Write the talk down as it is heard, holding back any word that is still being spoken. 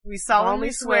We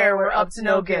solemnly swear we're up to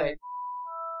no good.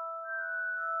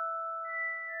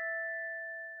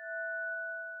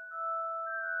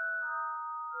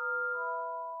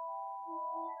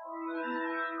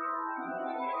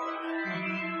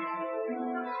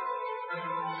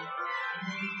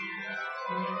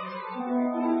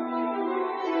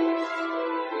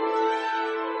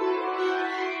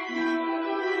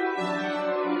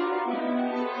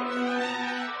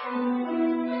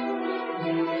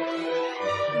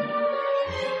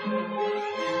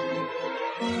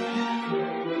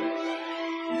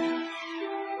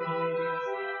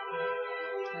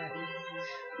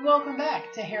 Welcome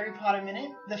back to Harry Potter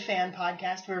Minute, the fan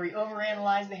podcast where we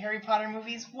overanalyze the Harry Potter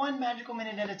movies one magical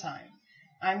minute at a time.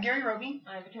 I'm Gary Roby.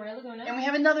 I'm Victoria Laguna. And we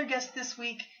have another guest this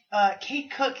week. Kate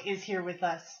Cook is here with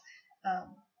us.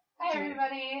 Hi,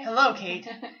 everybody. Hello, Kate.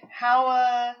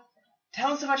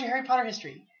 Tell us about your Harry Potter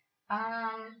history.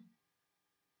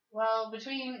 Well,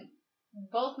 between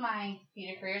both my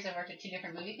theater careers, I worked at two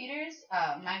different movie theaters.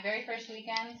 My very first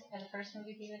weekend at the first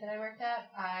movie theater that I worked at,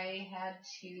 I had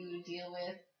to deal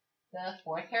with the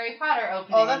fourth Harry Potter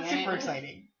opening. Oh, that's super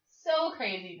exciting. So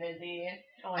crazy busy.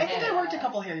 I think I worked a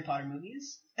couple Harry Potter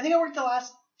movies. I think I worked the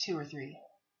last 2 or 3.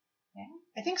 Yeah?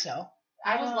 I think so.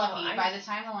 I was lucky. By the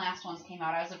time the last ones came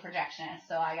out, I was a projectionist,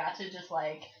 so I got to just,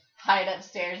 hide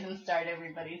upstairs and start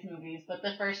everybody's movies. But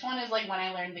the first one is, when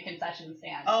I learned the concession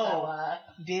stand. Oh,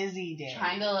 so, busy day.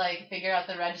 Trying to, figure out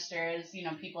the registers.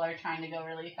 people are trying to go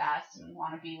really fast and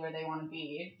want to be where they want to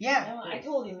be. Yeah. No, I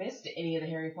totally missed any of the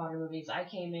Harry Potter movies. I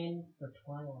came in for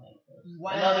Twilight.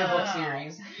 Wow. Another book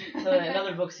series. So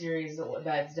another book series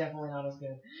that's definitely not as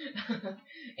good.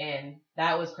 And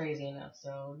that was crazy enough.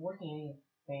 So working any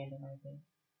fandom, I think.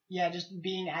 Yeah, just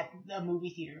being at a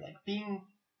movie theater,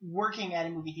 working at a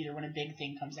movie theater when a big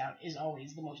thing comes out is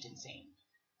always the most insane.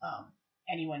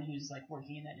 Anyone who's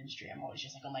working in that industry, I'm always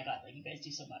just oh my god, you guys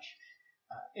do so much.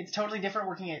 It's totally different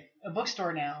working at a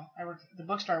bookstore now. The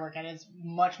bookstore I work at is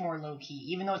much more low key,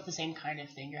 even though it's the same kind of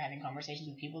thing. You're having conversations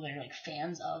with people that are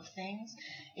fans of things.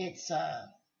 It's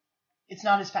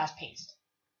not as fast paced.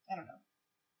 I don't know.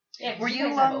 Yeah, were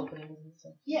you have openings and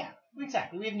stuff. Yeah,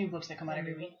 exactly. We have new books that come out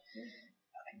every week.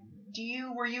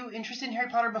 Were you interested in Harry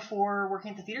Potter before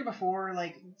working at the theater, before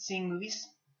seeing movies?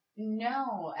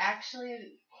 No, actually,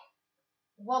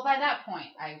 well, by that point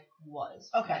I was.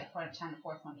 Okay. By the time the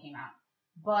fourth one came out.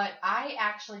 But I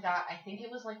actually got, I think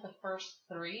it was the first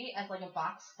 3 as a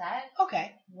box set.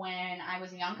 Okay. When I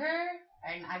was younger,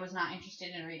 and I was not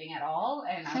interested in reading at all,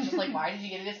 and I was just why did you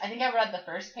get this? I think I read the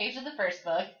first page of the first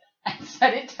book. And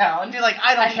set it down. And be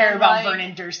I don't care about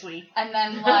Vernon Dursley. And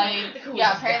then,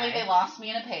 apparently they lost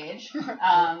me in a page.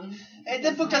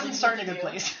 The book doesn't start in a good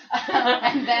place.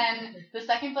 And then the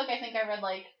second book, I think I read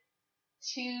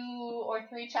 2 or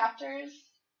 3 chapters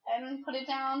and put it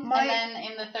down. And then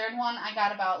in the third one, I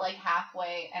got about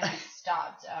halfway and I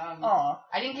stopped.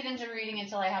 I didn't get into reading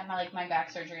until I had my back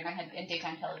surgery and I had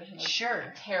daytime television. It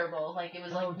was terrible. It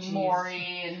was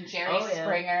Maury and Jerry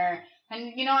Springer.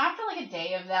 And, after, a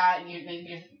day of that,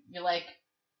 you're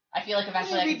I feel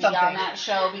eventually I could be on that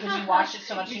show because you watch it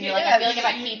so much and you're I feel if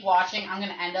I keep watching, I'm going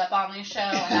to end up on this show,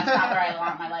 and that's not where I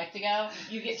want my life to go.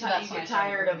 You get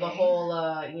tired of the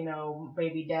whole,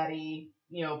 baby daddy,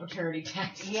 paternity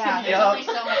test. Yeah, there's only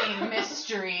so many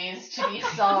mysteries to be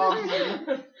solved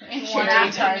in one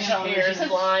afternoon.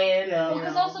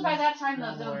 Because also by that time,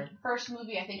 the first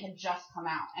movie, I think, had just come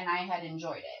out, and I had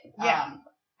enjoyed it. Yeah.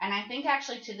 And I think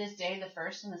actually to this day, the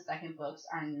first and the second books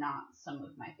are not some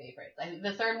of my favorites. I think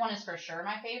the third one is for sure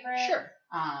my favorite. Sure.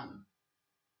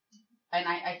 And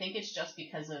I think it's just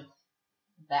because of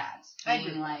that.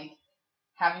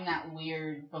 Having that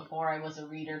weird before I was a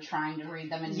reader trying to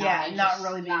read them and not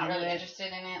really interested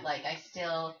in it. I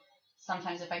still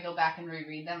sometimes if I go back and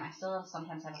reread them, I still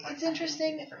sometimes have a hard time. It's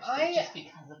interesting. Just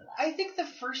because of that. I think the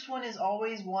first one is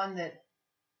always one that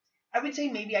I would say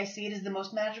maybe I see it as the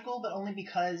most magical, but only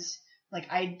because,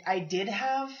 I did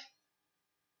have...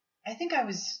 I think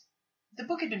the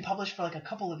book had been published for, a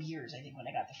couple of years, I think, when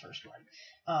I got the first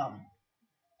one.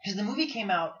 Because the movie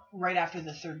came out right after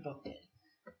the third book did.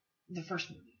 The first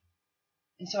movie.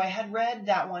 And so I had read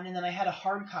that one, and then I had a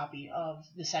hard copy of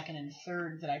the second and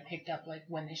third that I picked up,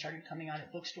 when they started coming out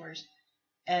at bookstores.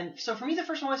 And so for me, the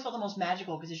first one always felt the most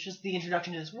magical, because it's just the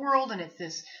introduction to this world, and it's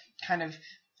this kind of...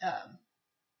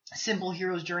 simple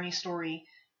hero's journey story.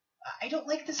 I don't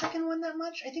like the second one that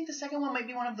much. I think the second one might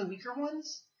be one of the weaker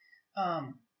ones.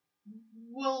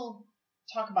 We'll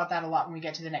talk about that a lot when we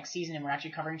get to the next season and we're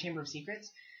actually covering Chamber of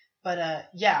Secrets. But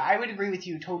I would agree with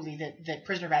you totally that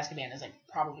Prisoner of Azkaban is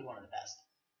probably one of the best.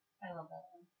 I love that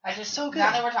one. I just so good.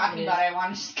 Now that we're talking about it, I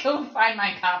want to just go find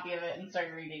my copy of it and start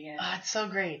reading it. It's so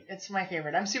great. It's my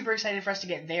favorite. I'm super excited for us to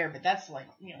get there, but that's like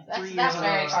 3 years. That's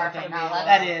very far from from now.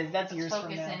 That's years from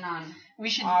focus now. in on We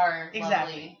should our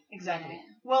exactly.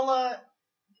 Well,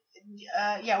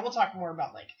 yeah, we'll talk more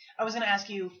about I was gonna ask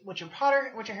you what your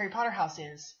Harry Potter house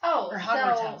is. Oh, or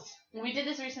Hogwarts so house. We did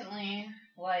this recently,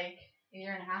 a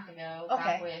year and a half ago, Okay.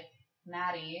 back with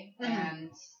Maddie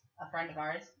and a friend of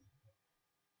ours.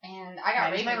 And I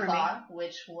got Maddie's my Ravenclaw,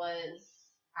 which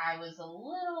I was a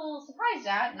little surprised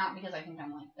at, not because I think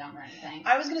I'm dumb or anything.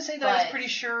 I was gonna say that I was pretty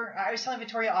sure. I was telling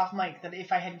Victoria off mic that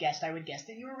if I had guessed, I would guess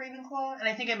that you were Ravenclaw, and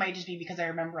I think it might just be because I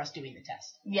remember us doing the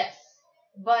test. Yes,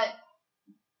 but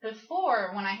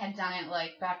before, when I had done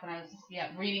it, back when I was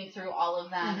reading through all of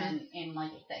them and in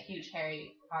that huge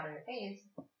Harry Potter phase,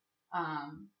 I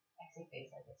say phase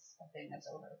like it's a thing that's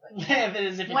over, but yeah, if it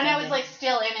is, if it's when I ended. was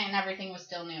still in it and everything was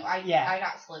still new, I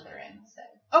got Slytherin instead.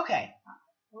 Okay.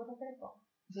 A little bit of both.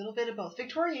 A little bit of both.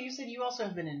 Victoria, you said you also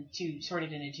have been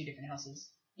sorted into 2 different houses.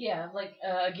 Yeah,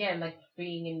 again,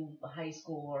 being in high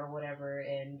school or whatever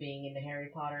and being into Harry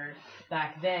Potter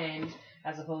back then,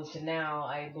 as opposed to now,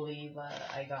 I believe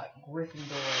I got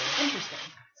Gryffindor. Interesting.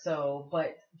 So,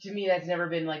 but to me, that's never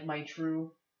been my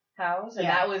true house, and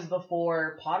that was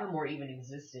before Pottermore even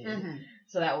existed. Mm-hmm.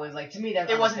 So that was to me that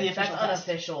it wasn't the official. That's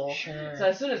unofficial. Sure. So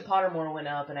as soon as Pottermore went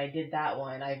up and I did that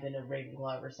one, I've been a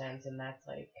Ravenclaw ever since, and that's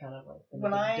kind of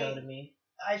when go to me.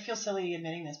 I feel silly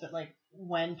admitting this, but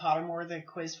when Pottermore the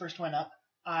quiz first went up,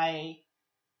 I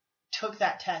took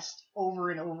that test over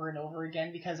and over and over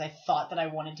again because I thought that I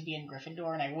wanted to be in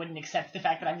Gryffindor and I wouldn't accept the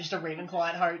fact that I'm just a Ravenclaw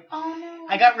at heart. Oh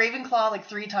no! I got Ravenclaw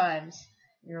 3 times.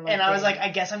 And I was I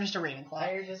guess I'm just a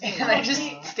Ravenclaw. And I just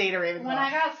stayed a Ravenclaw. When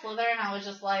I got Slytherin, I was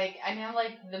just I know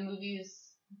the movies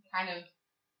kind of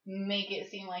make it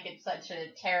seem like it's such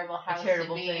a terrible house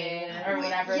to be in or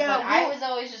whatever, but I was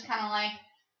always just kind of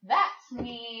that's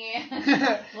me.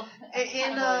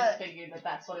 I figured that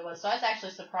that's what it was, so I was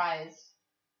actually surprised.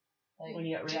 When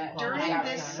you got Ravenclaw. During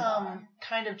this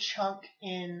kind of chunk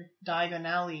in Diagon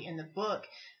Alley in the book,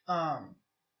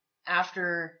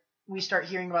 after we start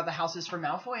hearing about the houses for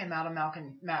Malfoy and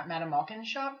Madame Malkin's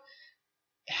shop,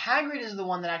 Hagrid is the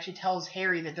one that actually tells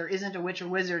Harry that there isn't a witch or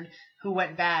wizard who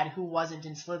went bad who wasn't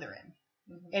in Slytherin.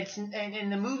 Mm-hmm. It's and in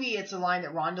the movie, it's a line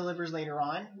that Ron delivers later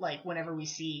on, whenever we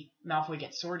see Malfoy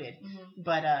get sorted. Mm-hmm.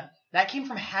 But that came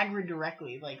from Hagrid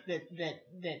directly, that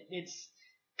it's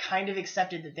kind of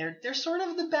accepted that they're sort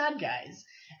of the bad guys.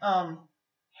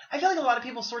 I feel a lot of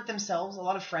people sort themselves. A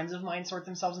lot of friends of mine sort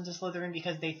themselves into Slytherin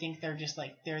because they think they're just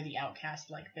they're the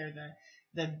outcast, they're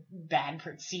the bad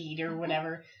seed or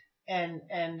whatever. And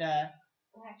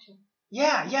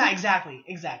yeah, exactly.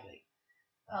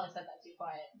 Oh, I said that too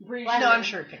quiet. I'm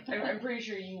sure. I'm pretty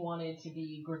sure you wanted to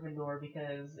be Gryffindor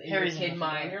because in Harry's your kid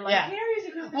mind, you're Harry's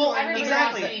a Gryffindor. Well,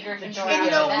 exactly. And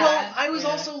I was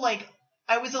also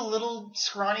I was a little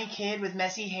scrawny kid with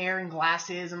messy hair and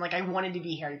glasses, and I wanted to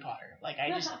be Harry Potter.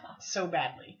 I just so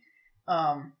badly.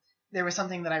 There was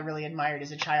something that I really admired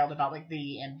as a child about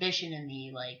the ambition and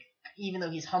the even though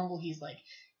he's humble, he's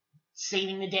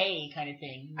saving the day kind of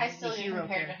thing. I still get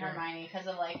compared to Hermione because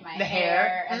of my the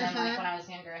hair. And then when I was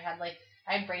younger, I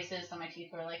had braces, so my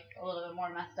teeth were a little bit more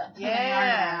messed up than they are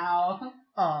now.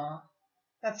 Aw,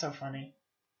 that's so funny.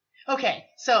 Okay,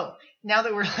 so now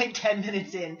that we're 10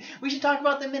 minutes in, we should talk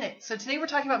about the minute. So today we're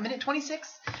talking about minute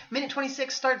 26. Minute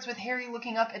 26 starts with Harry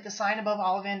looking up at the sign above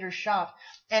Ollivander's shop,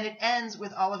 and it ends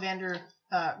with Ollivander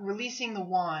releasing the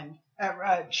wand,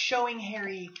 showing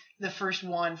Harry the first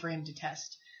wand for him to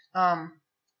test.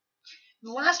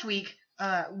 Last week,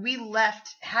 Hagrid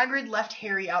left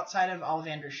Harry outside of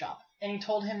Ollivander's shop, and he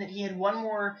told him that he had one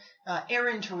more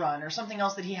errand to run or something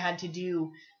else that he had to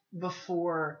do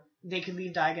before they could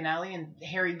leave Diagon Alley, and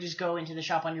Harry, just go into the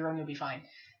shop on your own, you'll be fine.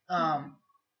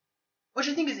 Which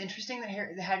I think is interesting that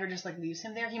Hagrid just leaves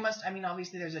him there. He must,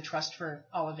 obviously there's a trust for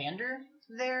Ollivander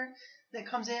there that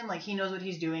comes in. He knows what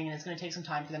he's doing, and it's going to take some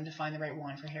time for them to find the right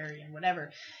wand for Harry and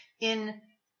whatever. In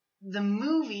the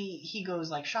movie, he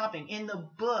goes shopping. In the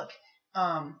book,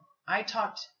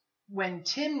 when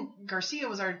Tim Garcia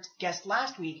was our guest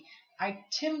last week, we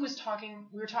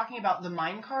were talking about the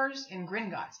mine cars in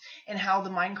Gringotts and how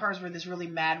the mine cars were this really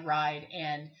mad ride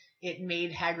and it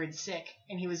made Hagrid sick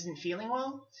and he wasn't feeling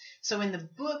well. So in the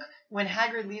book, when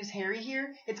Hagrid leaves Harry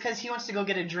here, it's because he wants to go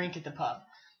get a drink at the pub.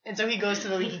 And so he goes to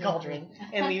the Leaky Cauldron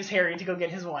and leaves Harry to go get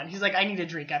his wand. He's I need a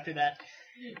drink after that.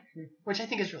 Which I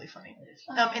think is really funny.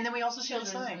 And then we also see the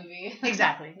sign. Movie.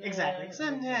 Exactly.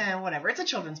 So, whatever. It's a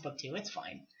children's book too. It's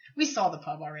fine. We saw the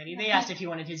pub already. They asked if he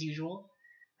wanted his usual.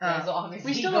 So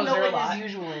we still don't know what his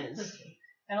usual is.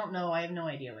 I don't know. I have no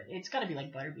idea what. It's got to be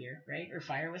like butterbeer, right? Or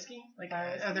fire whiskey. Like,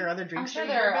 Fire whiskey? are there other I'm drinks? sure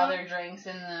that we there hear are about? other drinks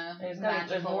in the There's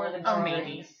magical. more than Oh, just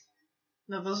maybe. drinks.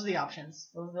 No, those are the options.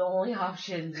 Those are the only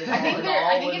options.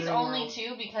 I think it's only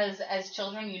two because as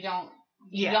children you don't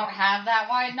have that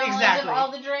wide knowledge of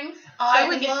all the drinks. So I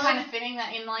think it's kind of fitting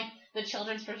that in like the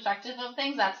children's perspective of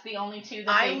things, that's the only two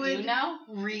that they do know.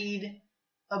 Read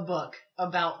a book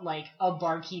about like a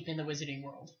barkeep in the Wizarding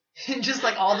World. Just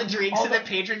like all the drinks and the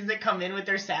patrons that come in with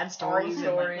their sad stories.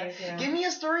 Give me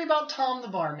a story about Tom the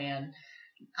barman.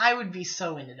 I would be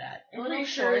so into that. I'm pretty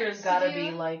sure there's gotta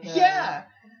be like that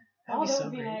would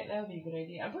be a good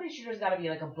idea. I'm pretty sure there's gotta be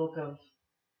like a book of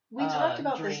we talked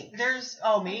about drinks. this. There's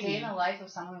maybe Day in the life of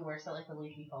someone who works at like the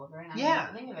Leaky Cauldron.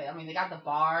 Think of it. I mean, they got the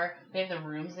bar. They have the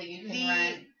rooms that you can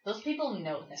rent. Those people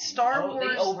know things. Star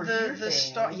Wars, the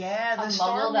Star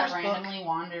Muggle that randomly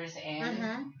wanders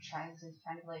in, trying to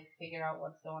like figure out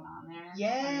what's going on there.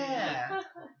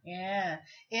 Yeah.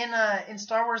 In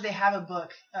Star Wars, they have a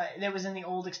book that was in the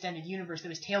old extended universe that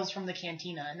was Tales from the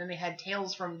Cantina, and then they had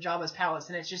Tales from Jabba's Palace,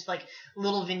 and it's just like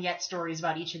little vignette stories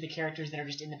about each of the characters that are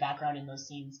just in the background in those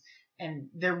scenes. And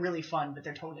they're really fun, but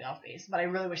they're totally off base. But I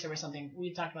really wish there was something,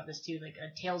 we talked about this too, like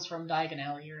a Tales from Diagon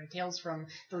Alley or a Tales from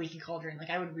the Leaky Cauldron. Like,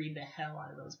 I would read the hell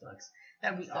out of those books.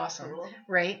 That would be awesome. Cool.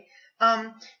 Right?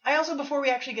 I also, before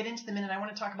we actually get into the minute, I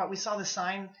want to talk about, we saw the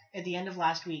sign at the end of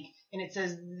last week, and it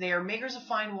says, they are makers of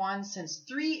fine wands since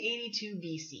 382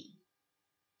 BC.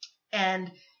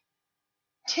 And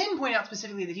Tim pointed out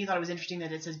specifically that he thought it was interesting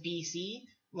that it says BC,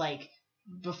 like,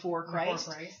 before Christ.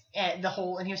 And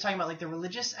and he was talking about like the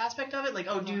religious aspect of it, like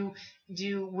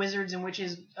do wizards and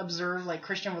witches observe like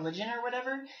Christian religion or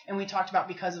whatever? And we talked about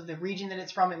because of the region that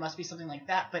it's from, it must be something like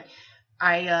that. But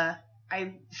I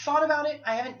thought about it.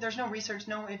 There's no research,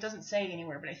 it doesn't say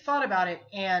anywhere, but I thought about it,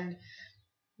 and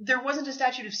there wasn't a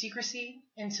statute of secrecy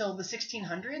until the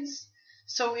 1600s.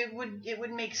 So it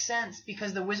would make sense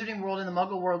because the Wizarding World and the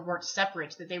Muggle world weren't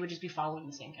separate, that they would just be following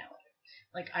the same calendar.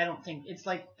 Like, I don't think it's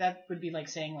like that would be like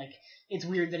saying like it's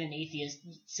weird that an atheist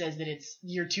says that it's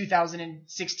year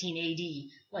 2016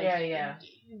 AD. Like,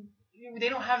 they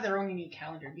don't have their own unique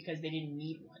calendar because they didn't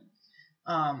need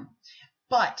one.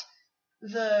 But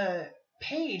the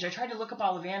page, I tried to look up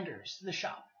Ollivander's, the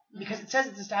shop, because it says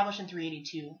it's established in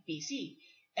 382 BC,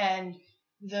 and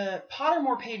the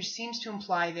Pottermore page seems to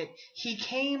imply that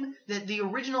the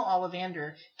original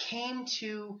Ollivander came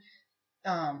to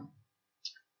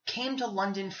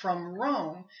London from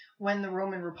Rome when the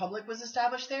Roman Republic was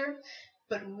established there,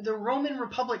 but the Roman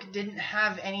Republic didn't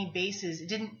have any bases.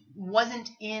 It wasn't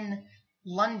in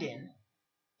London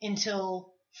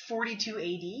until 42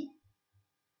 AD.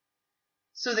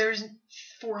 So there's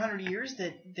 400 years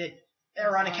that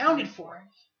are unaccounted for.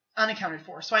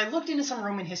 So I looked into some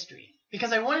Roman history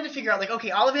because I wanted to figure out, like,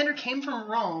 okay, Ollivander came from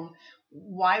Rome.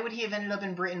 Why would he have ended up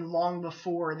in Britain long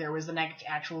before there was an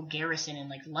actual garrison in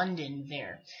like London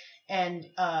there? And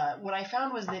what I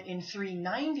found was that in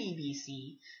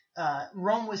 390 BC,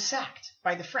 Rome was sacked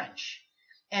by the French,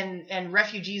 and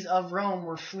refugees of Rome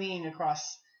were fleeing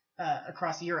across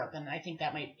Europe, and I think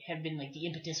that might have been like the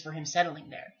impetus for him settling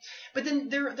there. But then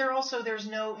there's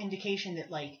no indication that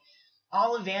like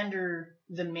Ollivander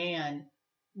the man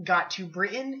got to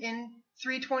Britain in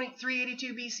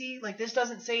 382 BC. Like, this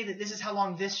doesn't say that this is how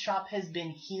long this shop has been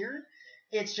here.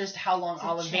 It's just how long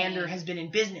Ollivander has been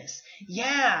in business.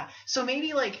 Yeah. So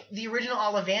maybe like the original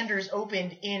Ollivanders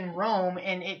opened in Rome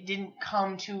and it didn't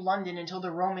come to London until the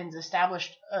Romans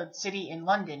established a city in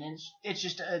London, and it's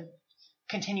just a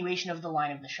continuation of the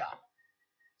line of the shop.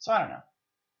 So I don't know.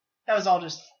 That was all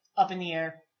just up in the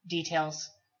air details.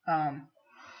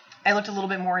 I looked a little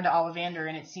bit more into Ollivander,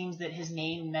 and it seems that his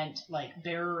name meant like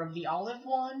bearer of the olive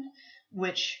wand,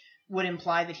 which would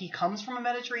imply that he comes from a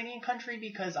Mediterranean country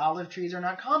because olive trees are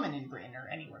not common in Britain or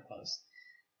anywhere close.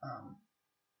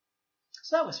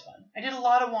 So that was fun. I did a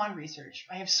lot of wand research.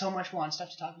 I have so much wand stuff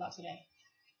to talk about today,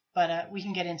 but we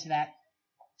can get into that.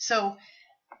 So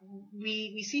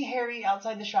we see Harry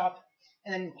outside the shop,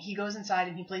 and then he goes inside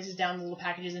and he places down the little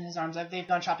packages in his arms. They've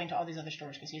gone shopping to all these other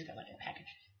stores because he's got like a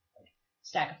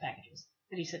stack of packages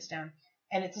that he sits down.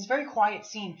 And it's this very quiet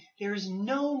scene. There's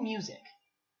no music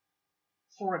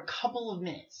for a couple of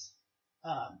minutes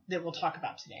that we'll talk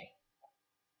about today.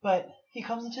 But he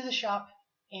comes into the shop,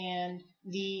 and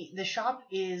the shop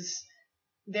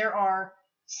there are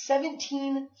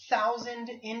 17,000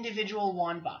 individual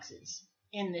wand boxes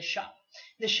in this shop.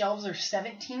 The shelves are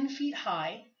 17 feet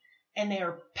high, and they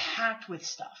are packed with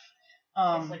stuff.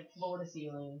 It's like floor to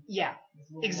ceiling. Yeah,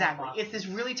 exactly. It's this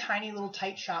really tiny little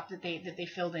tight shop that they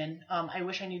filled in. I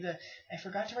wish I knew I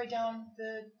forgot to write down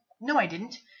no, I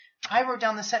didn't. I wrote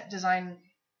down the set design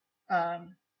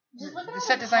Just look at the all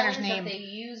set the designer's colors name. that they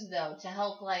use though to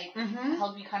help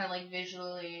help you kind of like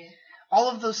visually. All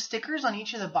of those stickers on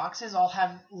each of the boxes all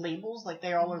have labels, like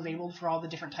they all are labeled for all the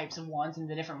different types of wands and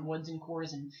the different woods and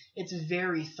cores, and it's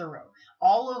very thorough.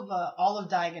 All of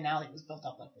Diagon Alley was built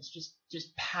up like this,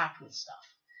 just packed with stuff.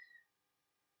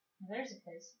 There's a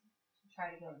place to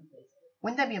try to go and visit.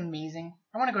 Wouldn't that be amazing?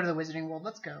 I want to go to the Wizarding World.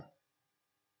 Let's go.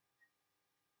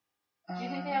 Do you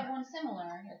think they have one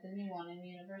similar at the new one in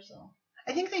Universal?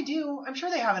 I think they do. I'm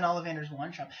sure they have an Ollivander's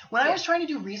wand shop. When I was trying to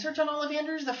do research on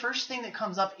Ollivander's, the first thing that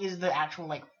comes up is the actual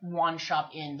like wand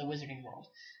shop in the Wizarding World.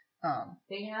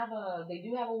 They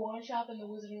do have a wand shop in the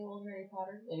Wizarding World of Harry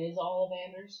Potter. It is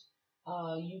Ollivander's.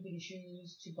 You can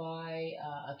choose to buy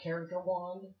a character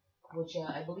wand, which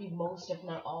I believe most, if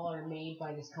not all, are made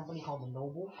by this company called the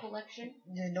Noble Collection.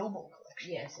 The Noble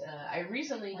Collection. Yes, I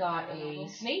recently got a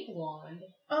Snape wand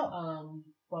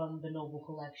from the Noble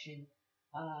Collection.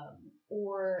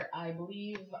 Or I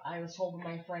believe I was told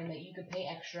by my friend that you could pay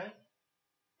extra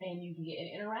and you can get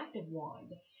an interactive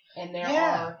wand. And there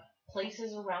are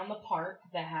places around the park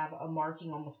that have a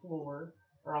marking on the floor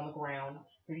or on the ground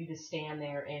for you to stand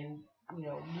there and, you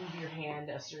know, move your hand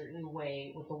a certain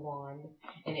way with the wand,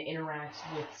 and it interacts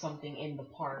with something in the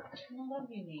park. Well, that'd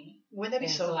be neat. Wouldn't that be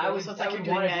so cool? I It's like you're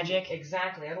doing magic.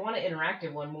 Exactly. I'd want an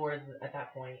interactive one more at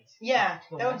that point. Yeah,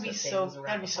 that would be so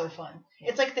fun. Yeah.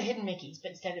 It's like the hidden Mickeys,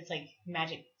 but instead it's like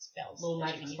magic spells. Little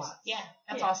magic spots. Yeah,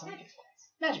 that's awesome.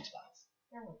 Magic spots.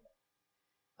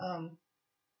 Yeah.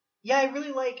 Yeah, I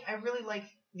really like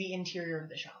the interior of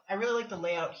the shop. I really like the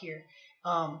layout here.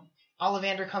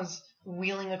 Ollivander comes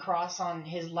wheeling across on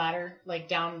his ladder, like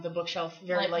down the bookshelf,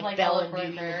 very like Belle and Beauty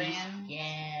and the Beast.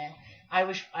 Yeah, I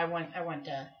want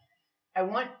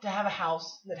to have a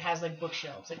house that has like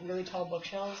bookshelves, like really tall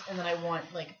bookshelves, and then I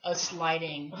want like a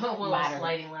sliding ladder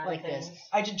like things. this.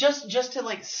 I just to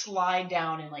like slide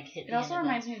down and like hit. It also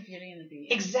reminds me of Beauty and the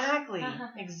Beast. Exactly,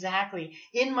 exactly.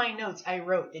 In my notes, I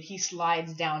wrote that he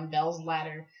slides down Belle's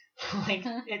ladder, like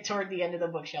toward the end of the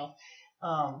bookshelf.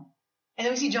 And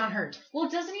then we see John Hurt. Well,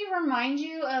 doesn't he remind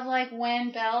you of like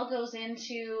when Belle goes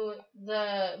into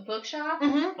the bookshop?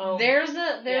 Mm-hmm. Oh, there's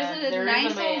a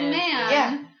nice old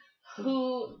man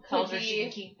who tells her she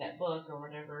can keep that book or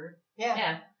whatever.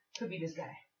 Yeah. Could be this guy.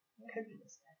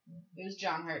 It was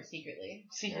John Hurt secretly.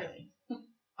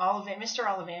 Mr.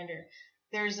 Ollivander.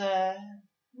 There's a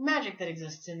magic that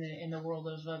exists in the world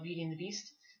of Beauty and the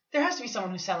Beast. There has to be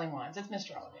someone who's selling wands. It's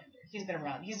Mr. Ollivander. He's been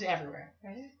around. He's everywhere.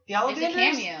 Right. The Ollivanders. It's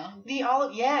a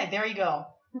cameo. Yeah, there you go.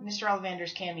 Mr.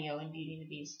 Ollivander's cameo in Beauty and the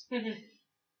Beast.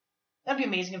 That'd be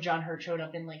amazing if John Hurt showed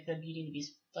up in like the Beauty and the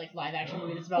Beast like live action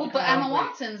movie that's about to come out. Emma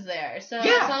Watson's there, so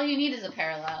that's all you need is a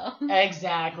parallel.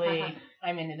 Exactly.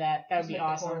 I'm into that. That would be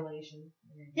awesome. Correlation.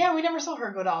 Yeah, we never saw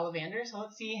her go to Ollivander, so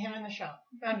let's see him in the shop.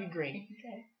 That'd be great.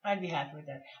 Okay. I'd be happy with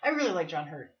that. I really like John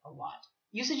Hurt a lot.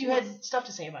 You said you had stuff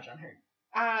to say about John Hurt.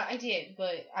 I did,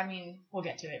 but I mean, we'll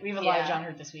get to it. We have a lot of John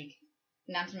Hurt this week.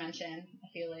 Not to mention, I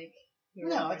feel like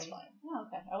no, it's fine. Oh,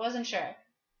 okay. I wasn't sure.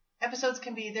 Episodes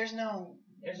can be. There's no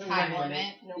time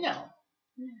limit. No.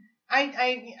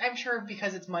 I'm sure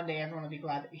because it's Monday, everyone will be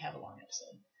glad that we have a long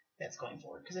episode that's going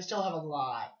forward because I still have a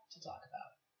lot to talk about.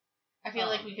 I feel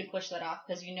like we could push that off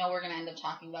because we're going to end up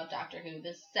talking about Doctor Who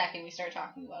the second we start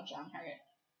talking about John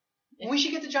Hurt. We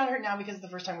should get to John Hurt now because it's the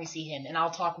first time we see him, and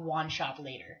I'll talk wand shop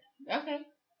later. Okay.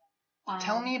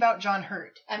 Tell me about John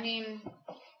Hurt. I mean,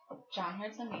 John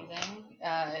Hurt's amazing.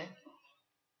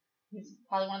 He's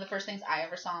probably one of the first things I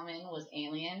ever saw him in was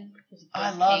Alien.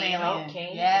 I love Alien.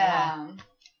 Okay. Yeah.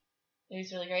 It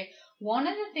was really great. One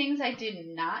of the things I did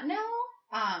not know,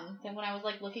 then when I was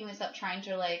like looking this up, trying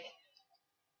to like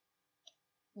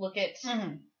look at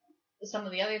some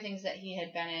of the other things that he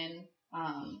had been in,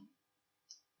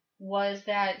 was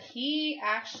that he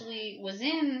actually was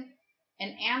in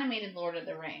an animated Lord of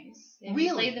the Rings. And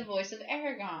really? He played the voice of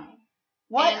Aragorn.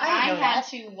 What? And I had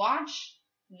to watch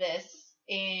this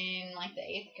in like the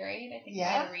 8th grade. I think I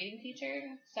had a reading teacher,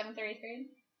 7th or 8th grade.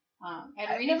 I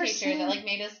had a reading teacher that like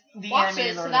made us watch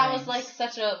it. So that was like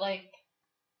such a like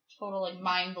total like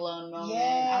mind blown moment. Yeah.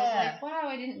 I was like, wow,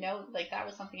 I didn't know like that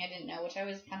was something I didn't know, which I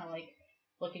was kind of like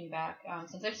looking back.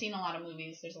 Since I've seen a lot of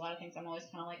movies, there's a lot of things I'm always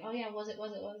kind of like, oh yeah, was it?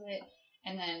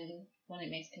 And then when it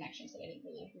makes connections that I didn't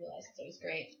really realize, it's always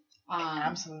great.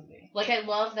 Absolutely. Like I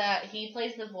love that he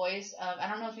plays the voice of, I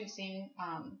don't know if you've seen,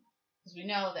 because we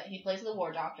know that he plays the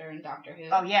War Doctor in Doctor Who.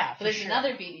 Oh yeah, but there's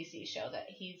another BBC show that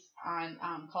he's on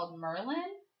called Merlin.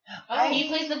 He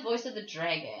plays the voice of the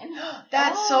dragon.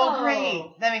 That's so great.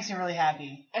 That makes me really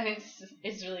happy. And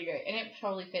it's really great, and it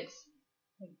totally fits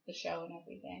the show and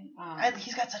everything.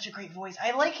 He's got such a great voice.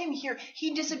 I like him here.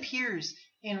 He disappears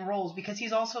in roles because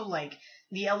he's also like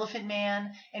the Elephant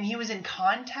Man, and he was in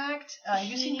Contact. Have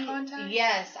you seen Contact?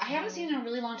 Yes, I haven't seen it in a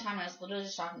really long time. I was literally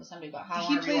just talking to somebody about how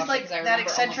he plays like that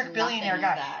eccentric billionaire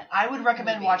guy. I would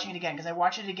recommend watching it again because I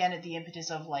watched it again at the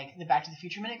impetus of like the Back to the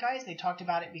Future Minute guys. They talked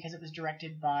about it because it was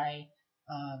directed by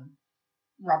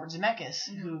Robert Zemeckis,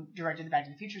 who directed the Back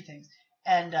to the Future things,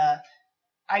 and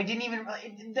I didn't even.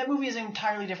 That movie is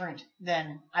entirely different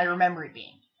than I remember it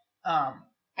being. I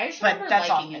just remember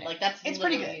liking it. Like it's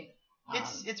pretty good.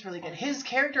 It's really good. His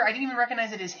character, I didn't even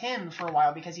recognize it as him for a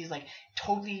while because he's like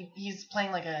he's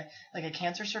playing like a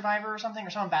cancer survivor or something, or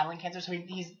someone battling cancer. So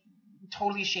he's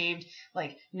totally shaved,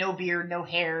 like no beard, no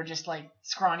hair, just like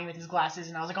scrawny with his glasses.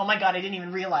 And I was like, oh my god, I didn't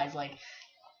even realize like.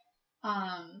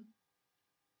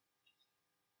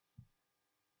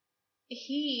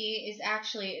 He is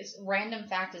actually, it's random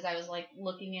fact as I was like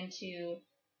looking into,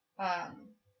 I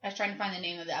was trying to find the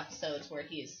name of the episodes where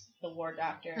he's the War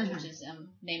Doctor, which is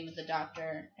Name of the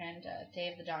Doctor and Day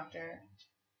of the Doctor.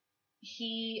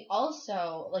 He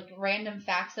also, like, random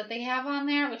facts that they have on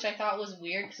there, which I thought was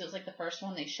weird because it was like the first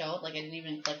one they showed, like I didn't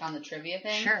even click on the trivia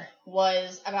thing,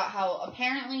 was about how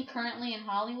apparently currently in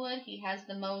Hollywood he has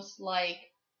the most, like,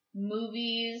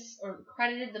 movies, or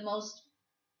credited the most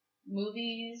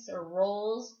movies or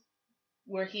roles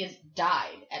where he has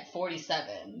died at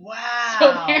 47. Wow.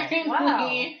 So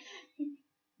apparently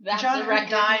that's John the record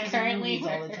dies currently in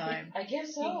movies all the time. I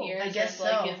guess so.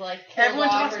 Everyone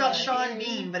talks about Sean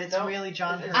Bean, but it's really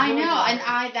John Hurt. I know,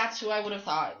 and that's who I would have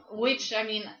thought. Which, I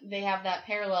mean, they have that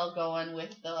parallel going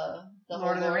with the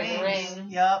Lord of the Rings.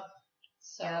 Yep.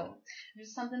 So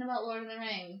there's something about Lord of the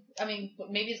Rings. I mean,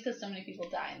 maybe it's because so many people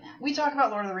die in that. We talk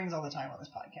about Lord of the Rings all the time on this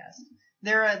podcast.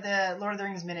 They're the Lord of the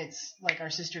Rings Minutes, like our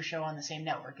sister show on the same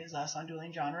network as us on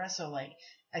Dueling Genre. So like,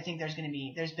 I think there's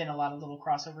been a lot of little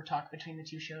crossover talk between the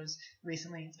two shows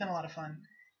recently. It's been a lot of fun.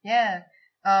 Yeah.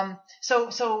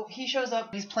 So he shows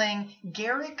up. He's playing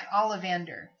Garrick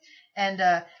Ollivander. And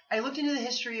I looked into the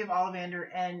history of Ollivander,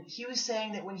 and he was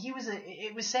saying that when he was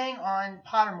it was saying on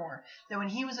Pottermore that when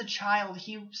he was a child,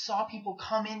 he saw people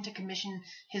come in to commission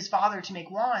his father to make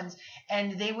wands,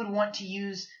 and they would want to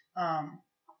use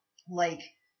like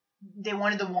they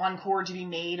wanted the wand cord to be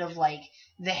made of like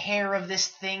the hair of this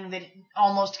thing that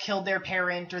almost killed their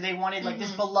parent, or they wanted like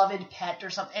this beloved pet or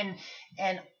something.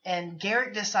 And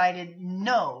Garrick decided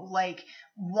no, like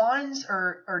wands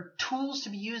are tools to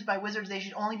be used by wizards. They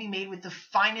should only be made with the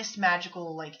finest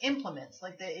magical like implements.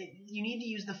 Like you need to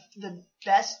use the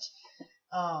best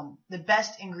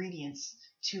ingredients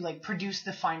to like produce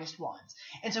the finest wands.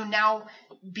 And so now,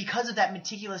 because of that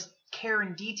meticulous care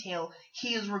and detail,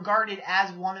 he is regarded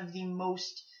as one of the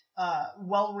most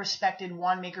well-respected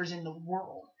wand makers in the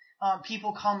world.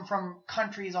 People come from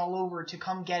countries all over to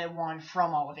come get a wand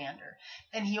from Ollivander.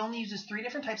 And he only uses 3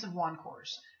 different types of wand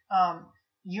cores.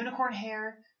 Unicorn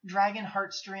hair, dragon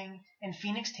heartstring, and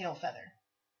phoenix tail feather.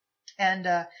 And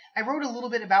I wrote a little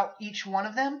bit about each one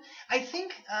of them. I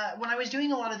think when I was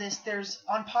doing a lot of this,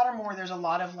 on Pottermore, there's a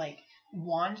lot of like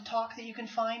wand talk that you can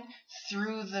find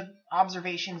through the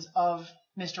observations of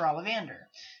Mr. Ollivander.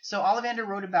 So Ollivander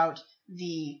wrote about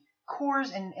the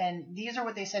cores, and these are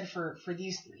what they said for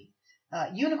these 3.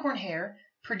 Unicorn hair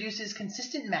produces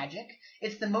consistent magic.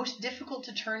 It's the most difficult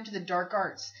to turn to the dark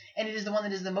arts, and it is the one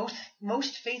that is the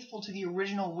most faithful to the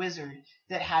original wizard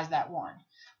that has that wand.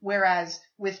 Whereas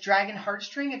with Dragon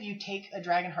Heartstring, if you take a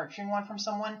Dragon Heartstring wand from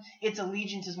someone, its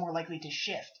allegiance is more likely to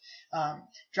shift.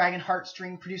 Dragon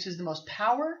Heartstring produces the most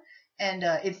power, and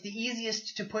it's the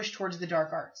easiest to push towards the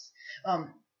dark arts.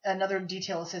 Another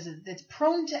detail says it's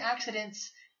prone to accidents,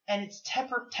 and it's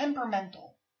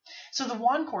temperamental. So the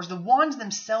wand cores, the wands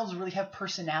themselves really have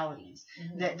personalities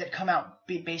that come out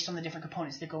based on the different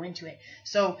components that go into it.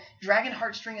 So Dragon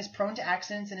Heartstring is prone to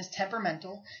accidents and is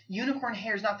temperamental. Unicorn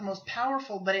hair is not the most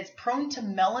powerful, but it's prone to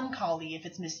melancholy if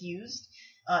it's misused,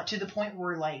 to the point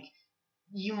where like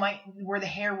where the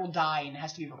hair will die and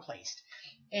has to be replaced.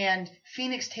 And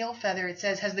Phoenix tail feather, it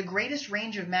says, has the greatest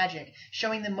range of magic,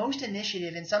 showing the most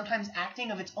initiative and sometimes acting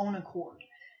of its own accord.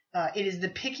 It is the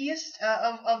pickiest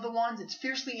of the wands. It's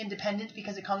fiercely independent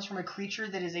because it comes from a creature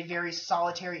that is a very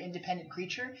solitary, independent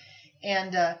creature.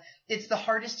 And it's the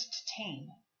hardest to tame,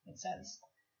 it says.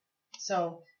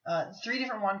 So 3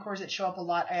 different wand cores that show up a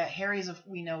lot. Harry's,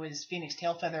 we know, is Phoenix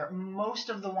tail feather. Most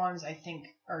of the wands, I think,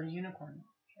 are unicorn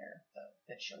hair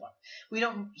that show up. We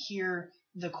don't hear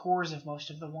the cores of most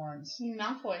of the wands.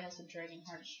 Malfoy has a Dragon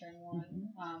Heartstring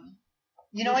one.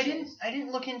 I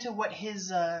didn't look into what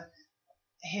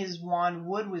his wand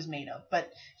wood was made of,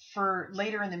 but for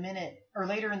later in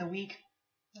the week,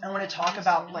 I want to talk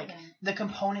about like the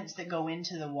components that go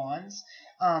into the wands.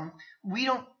 We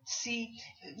don't See,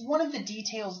 one of the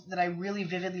details that I really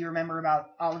vividly remember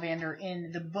about Ollivander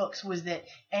in the books was that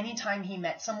anytime he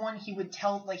met someone, he would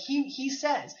tell, like, he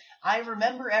says, I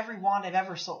remember every wand I've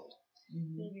ever sold.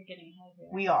 You're getting ahead here.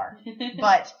 We are.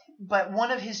 But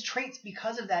one of his traits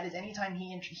because of that is anytime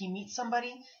he meets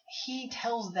somebody, he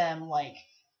tells them, like,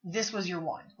 this was your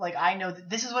wand. Like, I know that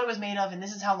this is what it was made of, and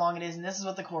this is how long it is, and this is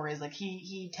what the core is. Like,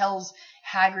 he tells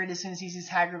Hagrid as soon as he sees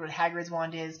Hagrid what Hagrid's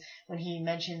wand is. When he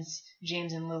mentions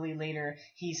James and Lily later,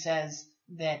 he says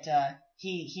that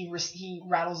he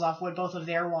rattles off what both of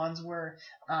their wands were.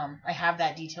 I have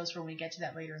that details for when we get to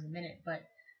that later in a minute, but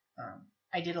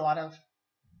I did a lot of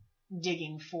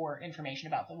digging for information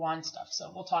about the wand stuff,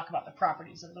 so we'll talk about the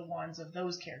properties of the wands of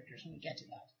those characters when we get to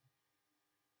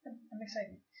that. I'm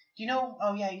excited. Do you know?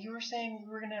 Oh yeah, you were saying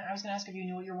I was gonna ask if you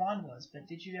knew what your wand was, but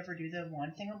did you ever do the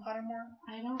wand thing on Pottermore?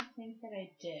 I don't think that I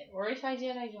did, or if I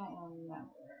did, I don't remember.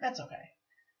 That's okay.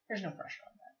 There's no pressure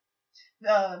on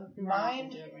that.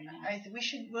 Mine. Right,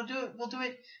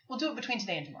 We'll do it between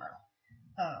today and tomorrow.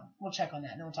 We'll check on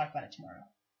that, and then we'll talk about it tomorrow.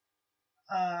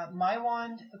 My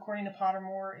wand, according to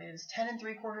Pottermore, is 10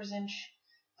 3/4 inch,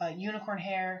 unicorn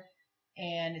hair,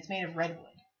 and it's made of redwood.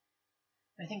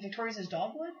 I think Victoria's is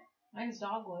dogwood. Mine's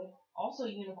dogwood, also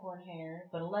unicorn hair,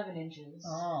 but 11 inches.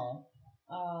 Oh.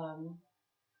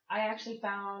 I actually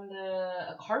found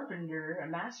a carpenter, a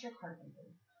master carpenter,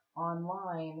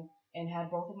 online, and had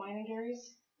both of mine and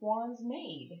Gary's wands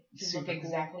made to look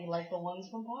exactly like the ones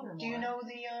from Pottermore. Do you know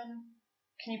the?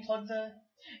 Can you plug the?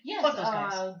 Yes. Plug those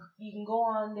guys. You can go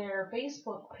on their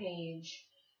Facebook page,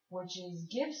 which is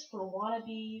Gifts for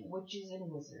Wannabe Witches and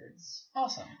Wizards.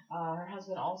 Awesome. Her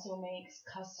husband also makes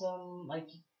custom, like,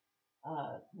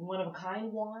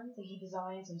 one-of-a-kind wands that he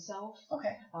designs himself.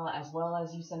 Okay. As well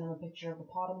as you send him a picture of the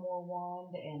Pottermore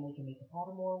wand, and they can make the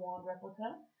Pottermore wand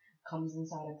replica. Comes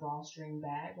inside a drawstring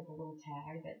bag with a little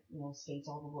tag that, states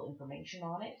all the little information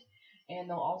on it. And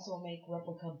they'll also make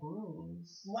replica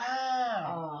brooms.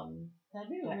 Wow. That'd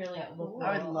be really cool.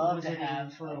 I would love to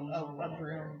have a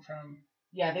broom from...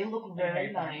 Yeah, they look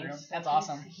very nice. That's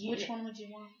awesome. Which one would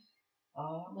you want?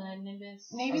 The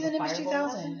Nimbus? Maybe the Nimbus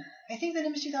 2000. I think the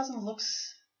Nimbus 2000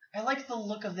 looks... I like the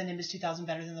look of the Nimbus 2000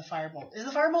 better than the Firebolt. Is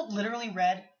the Firebolt literally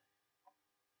red?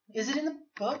 Is it in the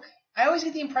book? I always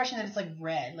get the impression that it's like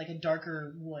red, like a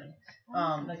darker wood.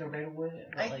 Like a red wood?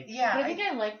 I think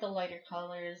I like the lighter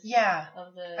colors. Yeah.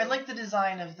 Of the... I like the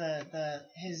design of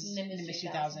his Nimbus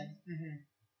 2000. Mm-hmm.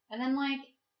 And then like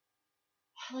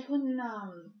when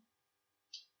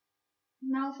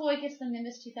Malfoy gets the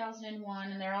Nimbus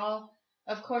 2001, and they're all,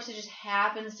 of course, it just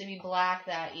happens to be black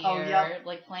that year,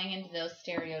 like playing into those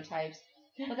stereotypes.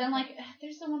 But then like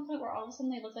there's the one point where all of a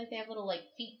sudden they look like they have little like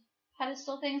feet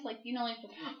pedestal things, like like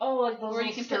those where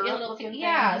you can put your little stirrups.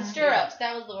 Yeah.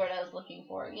 That was the word I was looking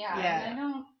for. Yeah. I'm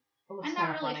not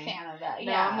really funny. a fan of that.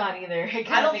 No, yeah. I'm not either.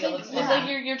 I don't think it looks it's like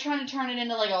you're trying to turn it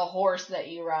into like a horse that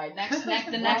you ride.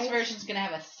 The next version's gonna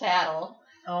have a saddle.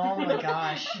 Oh my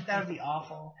gosh, that would be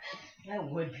awful. That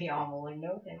would be awful. Like,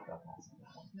 no thanks, I'll pass on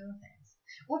that one. No thanks.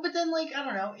 Well, but then like I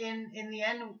don't know. In the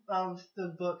end of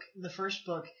the book, the first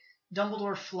book,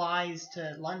 Dumbledore flies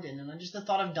to London, and just the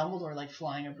thought of Dumbledore like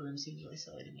flying a broom seems really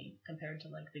silly to me compared to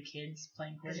like the kids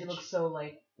playing Quidditch. Because he looks so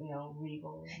like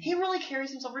regal. He really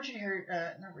carries himself. Richard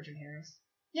Harris.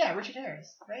 Yeah, Richard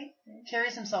Harris, right?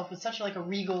 Carries himself with such like a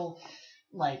regal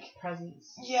like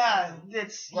presence. Yeah, he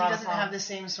doesn't have the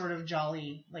same sort of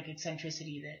jolly like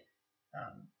eccentricity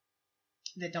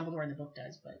that Dumbledore in the book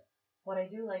does, but. What I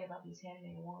do like about these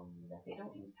handmade wands is that they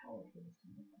don't use power tools.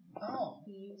 Oh.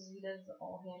 He does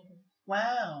all hand tools.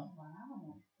 Wow.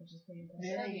 Which is pretty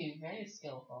impressive. Very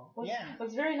skillful.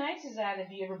 What's very nice is that if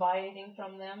you ever buy anything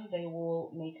from them, they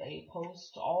will make a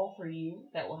post all for you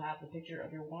that will have the picture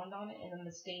of your wand on it, and then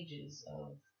the stages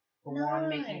of the wand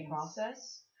making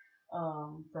process,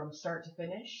 from start to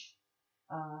finish.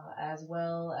 As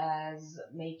well as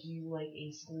make you like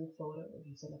a school photo. If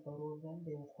you send a photo of them,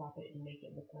 they will crop it and make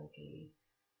it look like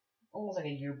almost like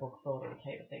a yearbook photo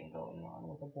type of thing going on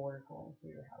with a border going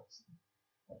through your house.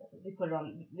 They put it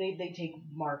on. They take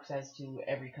marks as to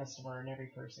every customer and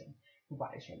every person who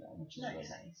buys from them, which is really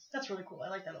nice. That's really cool. I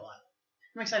like that a lot.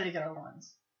 I'm excited to get our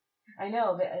ones. I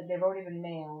know they've already been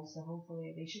mailed, so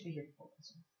hopefully they should be here before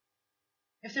Christmas.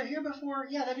 If they're here before,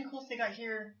 that'd be cool if they got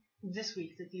here this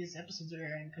week that these episodes are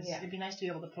airing, because it'd be nice to be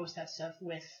able to post that stuff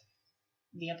with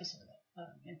the episode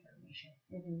information.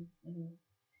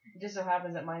 It just so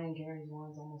happens that mine and Gary's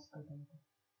one is almost identical.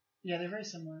 Yeah, they're very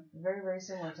similar. Very, very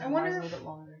similar. I wonder if a little bit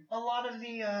longer. A lot of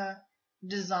the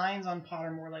designs on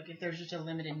Pottermore, like if there's just a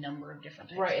limited number of different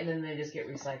types. Right, and then they just get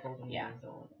recycled. And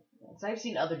so I've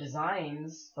seen other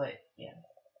designs, but yeah.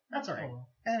 That's alright.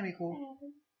 That'd be cool.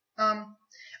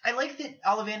 I like that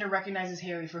Ollivander recognizes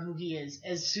Harry for who he is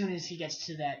as soon as he gets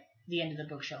to the end of the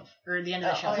bookshelf or the end of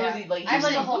the shelf. Yeah. I have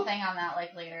a whole thing on that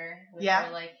later with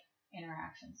their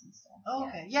interactions and stuff. Oh,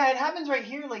 okay. Yeah, it happens right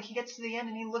here. He gets to the end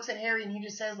and he looks at Harry and he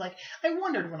just says I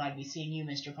wondered when I'd be seeing you,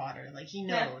 Mr. Potter. He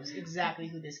knows exactly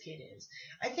who this kid is.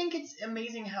 I think it's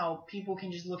amazing how people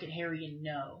can just look at Harry and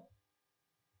know.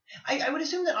 I would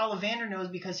assume that Ollivander knows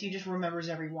because he just remembers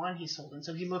every wand he's sold, and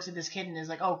so he looks at this kid and is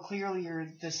like, "Oh, clearly you're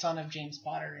the son of James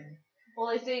Potter." And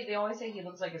they always say he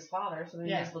looks like his father, so he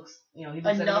just looks, he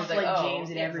looks enough at him like James,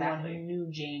 and everyone who knew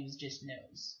James just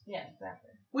knows. Yeah,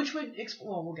 exactly. Which would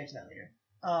we'll get to that later.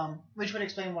 Which would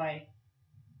explain why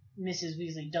Mrs.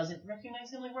 Weasley doesn't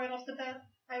recognize him right off the bat.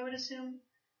 I would assume,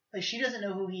 she doesn't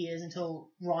know who he is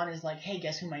until Ron is like, "Hey,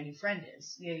 guess who my new friend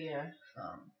is?" Yeah.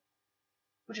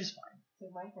 Which is fine. The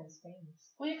wife is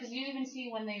famous. Well, yeah, because you even see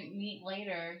when they meet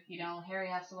later, Harry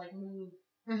has to move.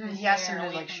 Mm-hmm. He has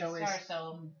to show his.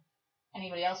 So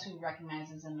anybody else who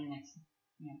recognizes him and it's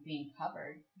being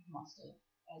covered must have,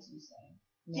 as you say.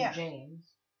 Yeah.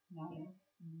 James. No.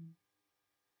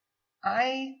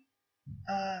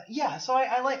 So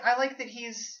I like that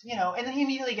he's and then he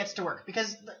immediately gets to work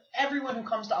because everyone who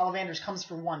comes to Ollivander's comes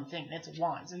for one thing, and it's a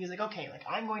wand. So he's like, okay,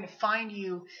 I'm going to find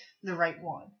you the right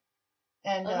wand.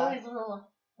 And his little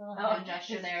hand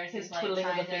gesture there is just twiddling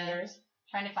of the fingers.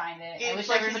 Trying to find it. It's I wish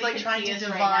like everybody he's could trying see to us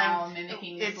divine. Right now,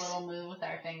 mimicking this little move with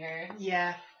our fingers.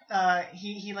 Yeah.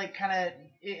 He kind of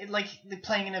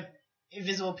playing in a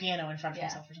invisible piano in front of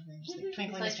himself or something. Just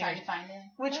twinkling his fingers. Trying to find it.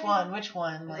 Which one?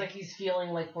 It's he's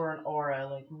feeling for an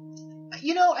aura. I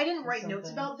didn't write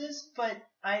notes about this, but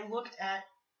I looked at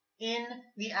in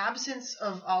the absence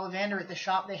of Ollivander at the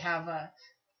shop, they have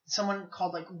someone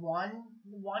called wand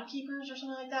keepers or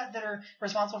something like that are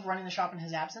responsible for running the shop in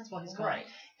his absence while he's gone. Right.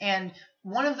 And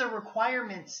one of the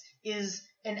requirements is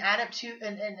an adeptitude. I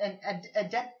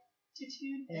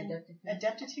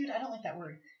don't like that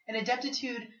word. An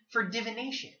adeptitude for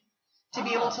divination. To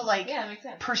be able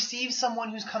to perceive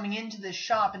someone who's coming into this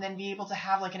shop and then be able to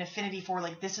have an affinity for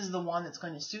this is the one that's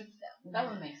going to suit them. That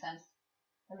would make sense.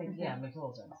 It makes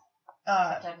total sense.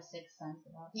 Have to have a sixth sense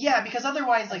about it. Yeah, because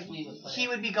otherwise he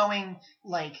would be going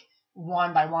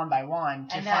wand by wand by wand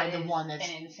to find the one that's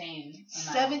an insane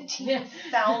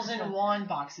 17,000 wand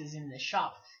boxes in this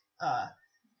shop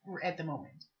at the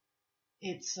moment.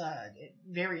 It's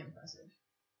very impressive.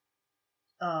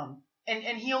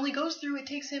 And he only goes through, it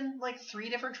takes him 3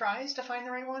 different tries to find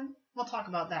the right one. We'll talk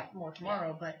about that more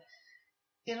tomorrow, but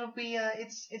it'll be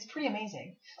it's pretty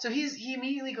amazing. So he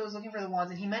immediately goes looking for the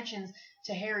wands, and he mentions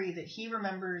to Harry that he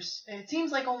remembers, it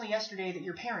seems like only yesterday that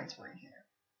your parents were in here.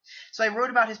 So I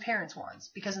wrote about his parents' wands,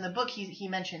 because in the book he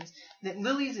mentions that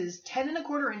Lily's is 10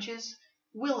 1/4 inches,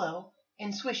 willow,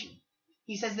 and swishy.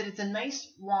 He says that it's a nice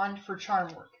wand for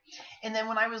charm work. And then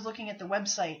when I was looking at the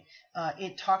website,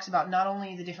 it talks about not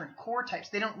only the different core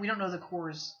types. We don't know the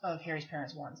cores of Harry's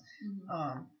parents' wands,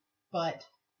 but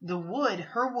the wood,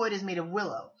 her wood is made of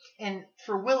willow. And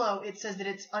for willow, it says that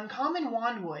it's uncommon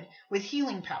wand wood with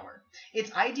healing power.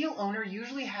 Its ideal owner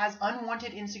usually has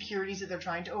unwanted insecurities that they're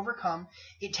trying to overcome.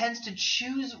 It tends to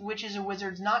choose witches or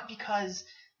wizards not because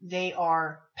they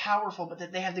are powerful, but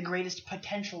that they have the greatest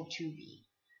potential to be.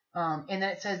 And then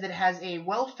it says that it has a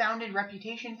well-founded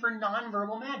reputation for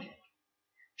non-verbal magic,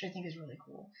 which I think is really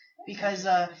cool. Because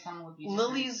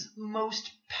Lily's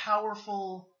most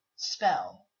powerful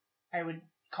spell, I would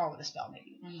call it a spell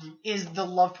maybe, is the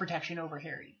love protection over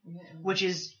Harry, which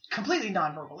is completely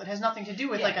non-verbal. It has nothing to do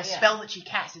with a spell that she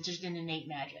casts. It's just an innate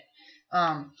magic.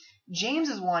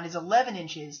 James's wand is 11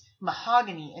 inches,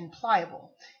 mahogany, and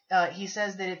pliable. He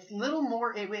says that it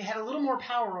had a little more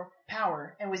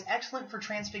power and was excellent for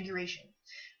transfiguration.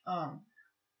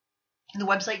 The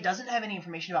website doesn't have any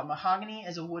information about mahogany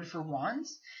as a wood for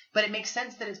wands, but it makes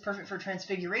sense that it's perfect for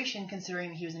transfiguration considering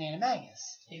that he was an animagus.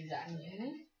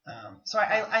 Exactly. So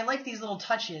I like these little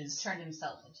touches. Turned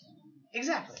himself into him.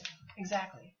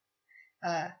 Exactly.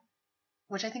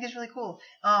 Which I think is really cool.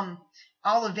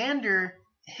 Ollivander,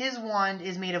 his wand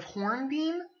is made of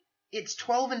hornbeam. It's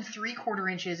 12 3/4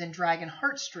 inches and dragon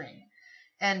heartstring.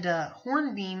 And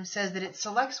Hornbeam says that it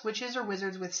selects witches or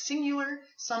wizards with singular,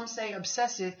 some say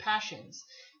obsessive, passions.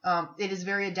 It is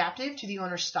very adaptive to the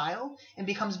owner's style and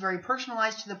becomes very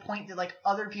personalized to the point that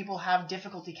other people have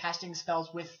difficulty casting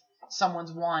spells with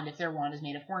someone's wand if their wand is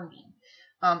made of hornbeam.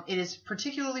 It is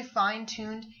particularly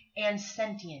fine-tuned and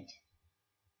sentient.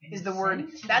 Is the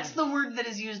word? That's the word that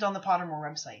is used on the Pottermore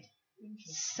website.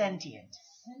 Sentient.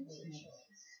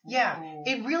 Yeah,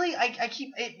 it really. I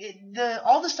keep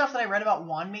all the stuff that I read about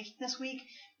wand making this week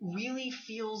really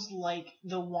feels like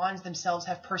the wands themselves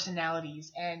have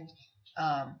personalities and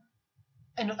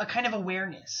a kind of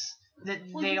awareness that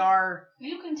they are.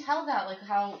 You can tell that, like,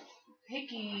 how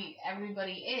picky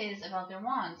everybody is about their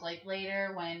wands. Like,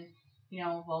 later when,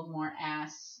 Voldemort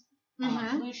asks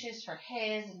Lucius for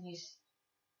his, and he's,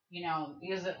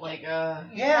 is it like, he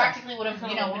practically would have,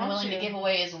 been willing to give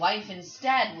away his wife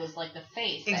instead, was, like, the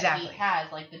face that he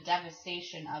has, like, the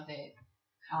devastation of it.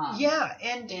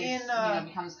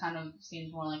 Becomes kind of,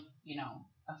 seems more like,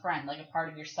 a friend, like a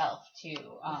part of yourself too.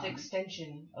 It's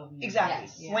extension of you. Exactly.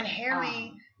 Yes. Yeah. When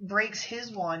Harry breaks his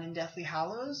wand in Deathly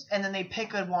Hallows, and then they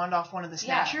pick a wand off one of the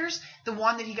Snatchers, the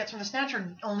wand that he gets from the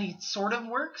Snatcher only sort of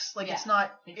works. Like it's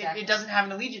not, it doesn't have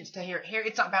an allegiance to Harry.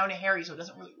 It's not bound to Harry, so it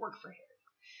doesn't really work for Harry.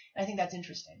 And I think that's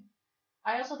interesting.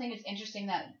 I also think it's interesting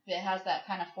that it has that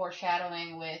kind of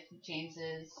foreshadowing with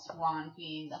James's wand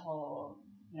being the whole,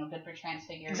 good for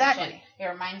Transfiguration. Exactly. It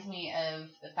reminds me of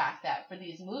the fact that for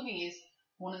these movies,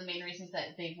 one of the main reasons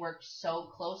that they've worked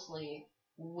so closely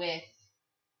with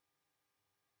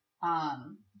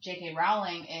J.K.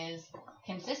 Rowling is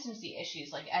consistency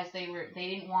issues. Like, as they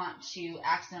didn't want to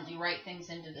accidentally write things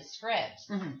into the script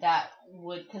that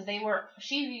would, because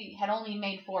she had only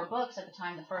made 4 books at the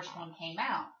time the first one came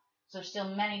out, so still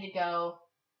many to go.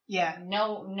 Yeah.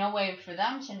 No way for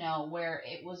them to know where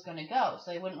it was going to go,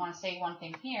 so they wouldn't want to say one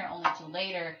thing here only to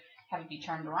later have it be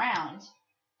turned around.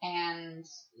 And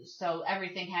so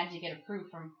everything had to get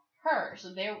approved from her.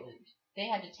 So they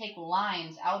had to take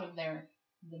lines out of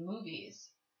the movies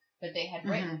that they had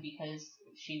written because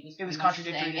she was. It was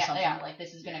contradictory to something. Yeah, like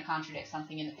this is going to contradict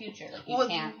something in the future. Like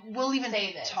we'll even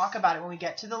talk about it when we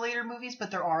get to the later movies.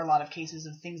 But there are a lot of cases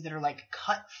of things that are like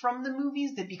cut from the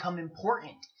movies that become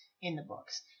important in the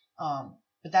books.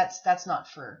 But that's not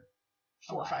for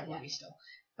 4 or 5 movies still.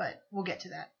 But we'll get to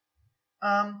that.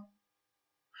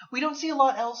 We don't see a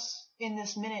lot else in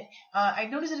this minute.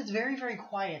 I've noticed that it's very, very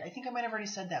quiet. I think I might have already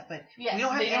said that, but we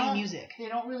don't have any music. They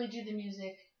don't really do the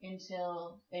music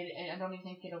until... I don't even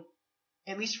think it'll...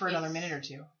 At least for another minute or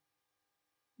two.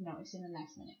 No, it's in the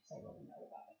next minute, because I wrote a note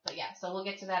about it. But yeah, so we'll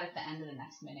get to that at the end of the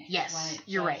next minute. Yes,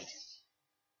 you're right.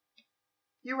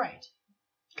 You're right.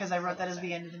 Because I wrote that as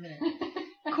the end of the minute.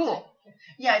 Cool.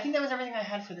 Yeah, I think that was everything I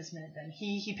had for this minute then.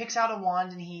 He picks out a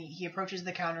wand and he approaches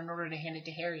the counter in order to hand it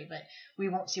to Harry, but we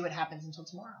won't see what happens until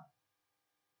tomorrow.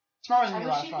 Tomorrow's going to be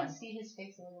a lot of fun. I wish you could see his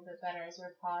face a little bit better as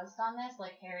we're paused on this,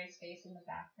 like Harry's face in the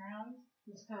background.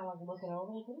 He's kind of like looking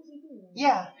over, like, what is he doing?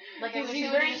 Yeah. Like, I wish he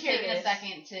would have taken a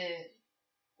second to...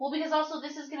 Well, because also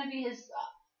this is going to be his...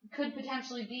 could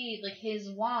potentially be, like, his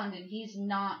wand, and he's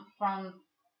not from...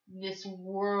 this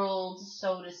world,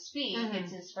 so to speak.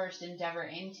 It's his first endeavor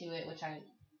into it, which I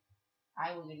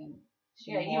will get into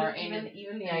more even the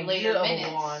in idea later of minutes.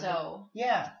 A wand so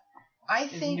I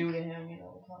think new to him,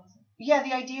 Yeah,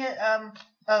 the idea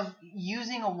of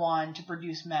using a wand to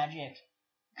produce magic,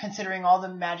 considering all the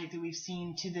magic that we've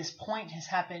seen to this point has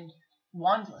happened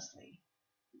wandlessly.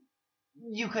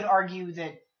 You could argue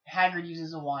that Hagrid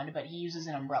uses a wand, but he uses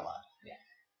an umbrella.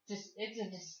 It's a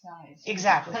disguise.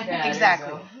 Exactly. Yeah,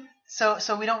 exactly.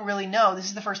 So we don't really know. This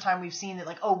is the first time we've seen that,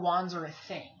 like, wands are a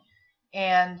thing.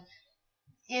 And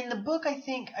in the book, I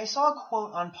think I saw a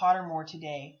quote on Pottermore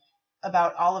today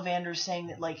about Ollivander saying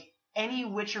that, like, any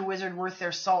witch or wizard worth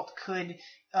their salt could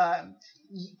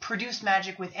produce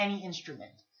magic with any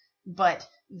instrument, but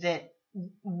that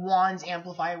wands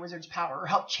amplify a wizard's power or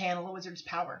help channel a wizard's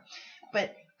power.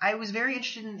 But I was very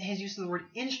interested in his use of the word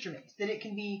instrument, that it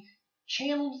can be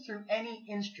channeled through any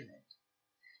instrument.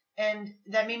 And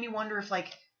that made me wonder if, like,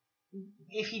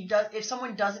 if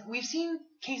someone doesn't... We've seen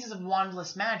cases of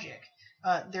wandless magic.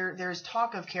 There's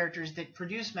talk of characters that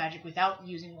produce magic without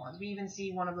using wands. We even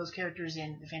see one of those characters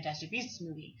in the Fantastic Beasts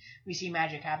movie. We see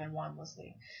magic happen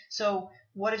wandlessly. So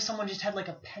what if someone just had, like,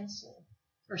 a pencil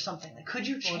or something? Like, could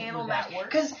you channel magic?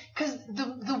 Because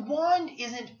the wand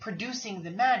isn't producing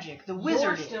the magic. The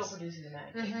wizard is. You're still producing the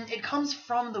magic. Mm-hmm. It comes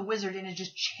from the wizard and is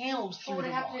just channeled through the wand. Would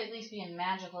it have to at least be a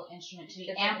magical instrument to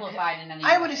be amplified in any way?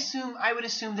 I would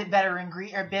assume that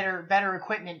better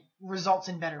equipment results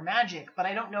in better magic, but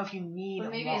I don't know if you need.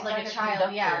 But maybe it's like a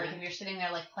child, like if you're sitting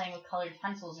there like playing with colored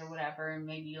pencils or whatever, and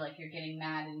maybe like you're getting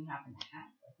mad and you happen to have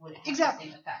would it have exactly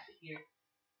the same effect that you're.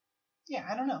 Yeah,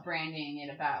 I don't know. Branding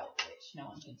it about, which no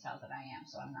one can tell that I am,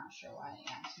 so I'm not sure why I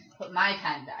am. Put my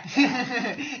pen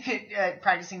back.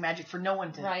 Practicing magic for no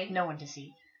one to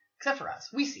see, except for us.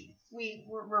 We see.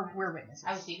 We're witnesses.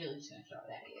 I was secretly just gonna throw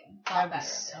it at you. I was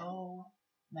so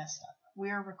messed up.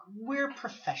 We're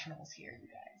professionals here, you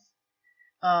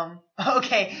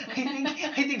Okay.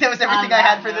 I think that was everything I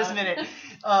had for this minute.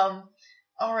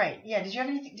 All right. Yeah. Did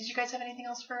you guys have anything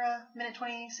else for minute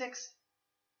 26?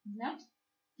 No?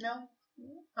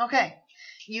 Okay.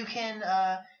 You can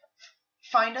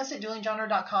find us at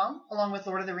duelinggenre.com along with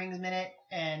Lord of the Rings Minute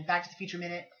and Back to the Future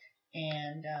Minute.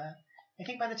 And I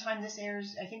think by the time this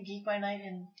airs, I think Geek by Night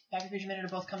and Back to the Future Minute are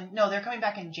both coming. No, they're coming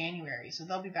back in January, so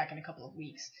they'll be back in a couple of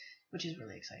weeks, which is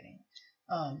really exciting.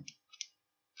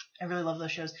 I really love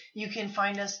those shows. You can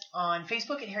find us on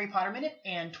Facebook at Harry Potter Minute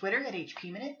and Twitter at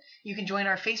HP Minute. You can join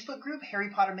our Facebook group, Harry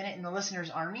Potter Minute and the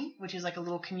Listener's Army, which is like a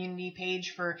little community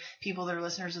page for people that are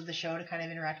listeners of the show to kind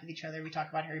of interact with each other. We talk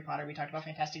about Harry Potter. We talk about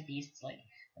Fantastic Beasts. Like,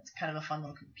 that's kind of a fun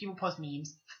little... People post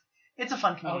memes. It's a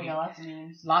fun community. Oh, yeah, lots of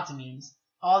memes. Lots of memes.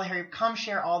 Come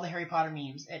share all the Harry Potter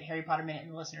memes at Harry Potter Minute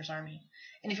and the Listener's Army.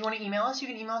 And if you want to email us, you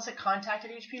can email us at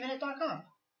contact@hpminute.com.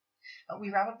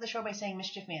 We wrap up the show by saying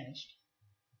Mischief Managed.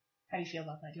 How do you feel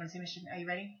about that? Do you want to say Mischief? Are you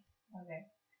ready? Okay.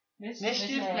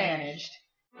 Mischief managed.